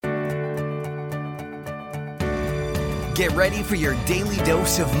Get ready for your daily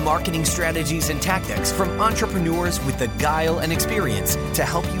dose of marketing strategies and tactics from entrepreneurs with the guile and experience to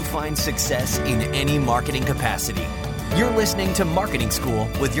help you find success in any marketing capacity. You're listening to Marketing School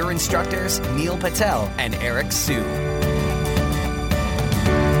with your instructors, Neil Patel and Eric Siu.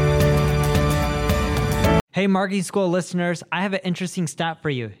 Hey, Marketing School listeners, I have an interesting stat for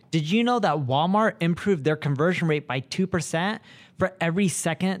you. Did you know that Walmart improved their conversion rate by 2% for every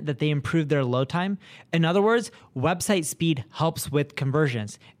second that they improved their load time? In other words, website speed helps with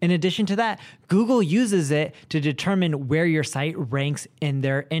conversions. In addition to that, Google uses it to determine where your site ranks in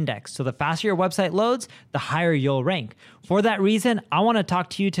their index. So the faster your website loads, the higher you'll rank. For that reason, I want to talk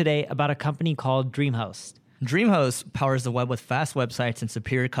to you today about a company called DreamHost. DreamHost powers the web with fast websites and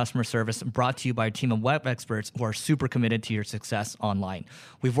superior customer service, brought to you by a team of web experts who are super committed to your success online.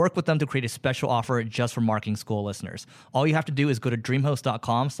 We've worked with them to create a special offer just for Marketing School listeners. All you have to do is go to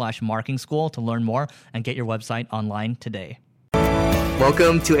dreamhost.com/marketing school to learn more and get your website online today.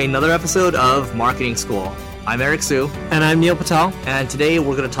 Welcome to another episode of Marketing School. I'm Eric Siu. And I'm Neil Patel. And today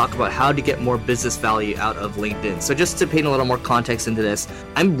we're going to talk about how to get more business value out of LinkedIn. So just to paint a little more context into this,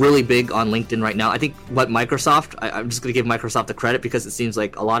 I'm really big on LinkedIn right now. I think I'm just going to give Microsoft the credit because it seems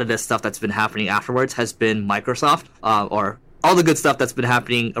like a lot of this stuff that's been happening afterwards has been Microsoft, or all the good stuff that's been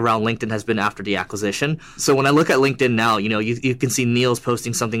happening around LinkedIn has been after the acquisition. So when I look at LinkedIn now, you can see Neil's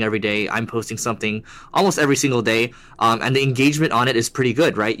posting something every day. I'm posting something almost every single day. And the engagement on it is pretty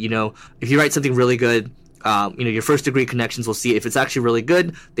good, right? If you write something really good, your first degree connections will see if it's actually really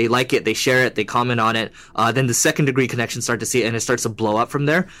good. They like it, they share it, they comment on it. Then the second degree connections start to see it, and it starts to blow up from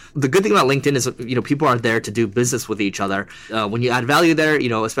there. The good thing about LinkedIn is, people are there to do business with each other. When you add value there,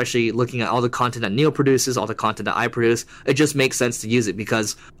 especially looking at all the content that Neil produces, all the content that I produce, it just makes sense to use it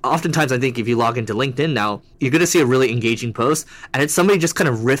because oftentimes I think if you log into LinkedIn now, you're going to see a really engaging post, and it's somebody just kind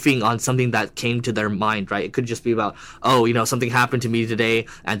of riffing on something that came to their mind, right? It could just be about, something happened to me today,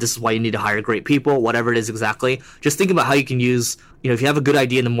 and this is why you need to hire great people, whatever it is exactly. Just think about how you can use, if you have a good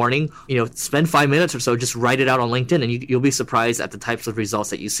idea in the morning, spend 5 minutes or so, just write it out on LinkedIn, and you'll be surprised at the types of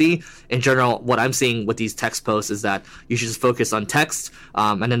results that you see. In general, what I'm seeing with these text posts is that you should just focus on text.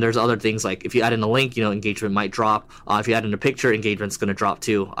 And then there's other things like if you add in a link, engagement might drop. If you add in a picture, engagement's going to drop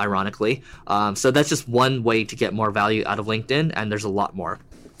too, ironically. So that's just one way to get more value out of LinkedIn, and there's a lot more.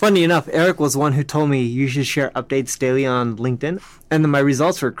 Funny enough, Eric was one who told me you should share updates daily on LinkedIn. And then my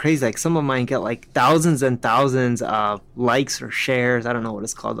results were crazy. Like some of mine get like thousands and thousands of likes or shares. I don't know what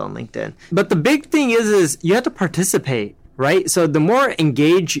it's called on LinkedIn. But the big thing is you have to participate, right? So the more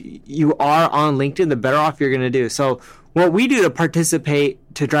engaged you are on LinkedIn, the better off you're going to do. So what we do to participate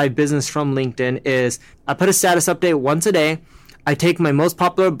to drive business from LinkedIn is I put a status update once a day. I take my most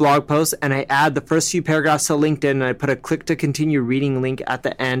popular blog posts and I add the first few paragraphs to LinkedIn, and I put a click to continue reading link at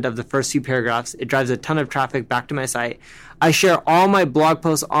the end of the first few paragraphs. It drives a ton of traffic back to my site. I share all my blog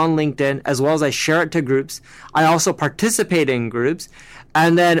posts on LinkedIn as well as I share it to groups. I also participate in groups.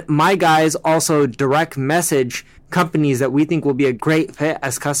 And then my guys also direct message companies that we think will be a great fit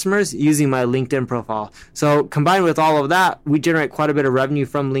as customers using my LinkedIn profile. So combined with all of that, we generate quite a bit of revenue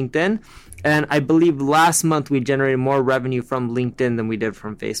from LinkedIn. And I believe last month we generated more revenue from LinkedIn than we did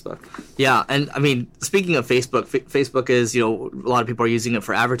from Facebook. Yeah, and I mean, speaking of Facebook, Facebook is, a lot of people are using it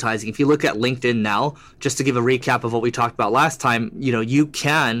for advertising. If you look at LinkedIn now, just to give a recap of what we talked about last time, you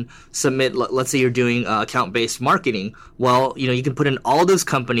can submit, let's say you're doing account-based marketing. Well, you can put in all those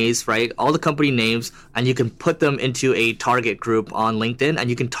companies, right, all the company names, and you can put them into a target group on LinkedIn, and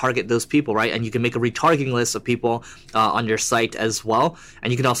you can target those people, right? And you can make a retargeting list of people on your site as well.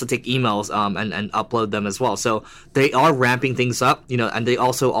 And you can also take emails and upload them as well. So they are ramping things up, and they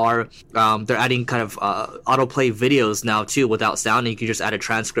also are, they're adding kind of autoplay videos now too without sound, and you can just add a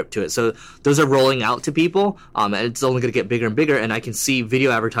transcript to it. So those are rolling out to people, and it's only going to get bigger and bigger, and I can see video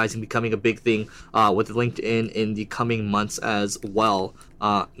advertising becoming a big thing with LinkedIn in the coming months as well.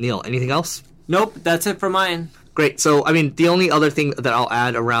 Neil, anything else? Nope, that's it for mine. Great. So, I mean, the only other thing that I'll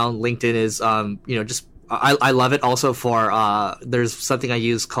add around LinkedIn is, just I love it also for, there's something I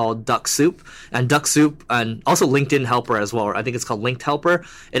use called Duck Soup, and Duck Soup, and also LinkedIn Helper as well. I think it's called Linked Helper.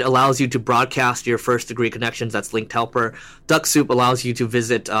 It allows you to broadcast your first degree connections. That's Linked Helper. Duck Soup allows you to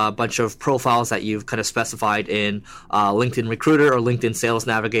visit a bunch of profiles that you've kind of specified in LinkedIn Recruiter or LinkedIn Sales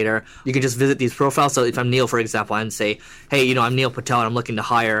Navigator. You can just visit these profiles. So if I'm Neil, for example, and say, hey, I'm Neil Patel and I'm looking to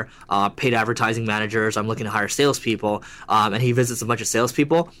hire paid advertising managers. I'm looking to hire salespeople. And he visits a bunch of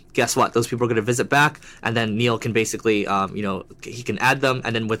salespeople. Guess what? Those people are going to visit back and then Neil can basically, he can add them,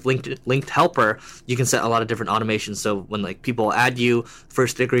 and then with Linked Helper, you can set a lot of different automations. So when like people add you,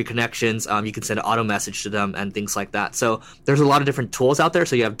 first degree connections, you can send an auto message to them and things like that. So there's a lot of different tools out there.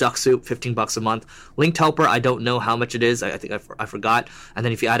 So you have DuckSoup, $15 a month. Linked Helper, I don't know how much it is. I think I forgot. And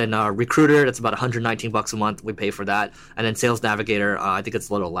then if you add in Recruiter, that's about $119 a month. We pay for that. And then Sales Navigator, I think it's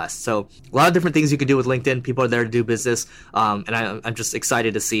a little less. So a lot of different things you can do with LinkedIn. People are there to do business. And I'm just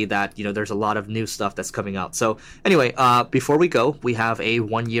excited to see that, there's a lot of new stuff that's coming out. So anyway, before we go, we have a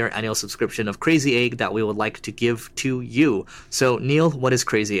 1-year annual subscription of Crazy Egg that we would like to give to you. So Neil, what is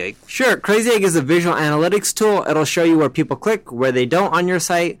Crazy Egg? Sure. Crazy Egg is a visual analytics tool. It'll show you where people click, where they don't on your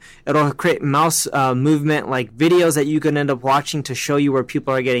site. It'll create mouse movement like videos that you can end up watching to show you where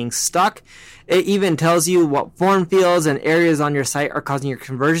people are getting stuck. It even tells you what form fields and areas on your site are causing your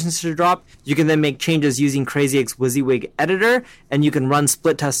conversions to drop. You can then make changes using Crazy Egg's WYSIWYG editor, and you can run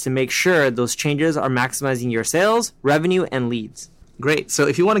split tests to make sure those changes are maximizing your sales, revenue, and leads. Great. So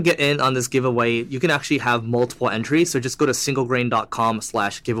if you want to get in on this giveaway, you can actually have multiple entries. So just go to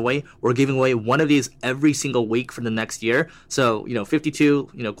singlegrain.com/giveaway. We're giving away one of these every single week for the next year. So, 52,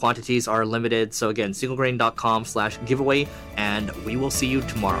 quantities are limited. So again, singlegrain.com/giveaway, and we will see you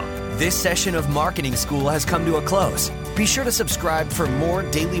tomorrow. This session of Marketing School has come to a close. Be sure to subscribe for more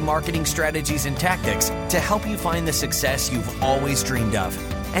daily marketing strategies and tactics to help you find the success you've always dreamed of.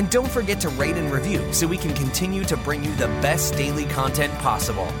 And don't forget to rate and review so we can continue to bring you the best daily content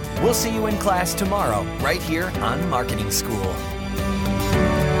possible. We'll see you in class tomorrow, right here on Marketing School.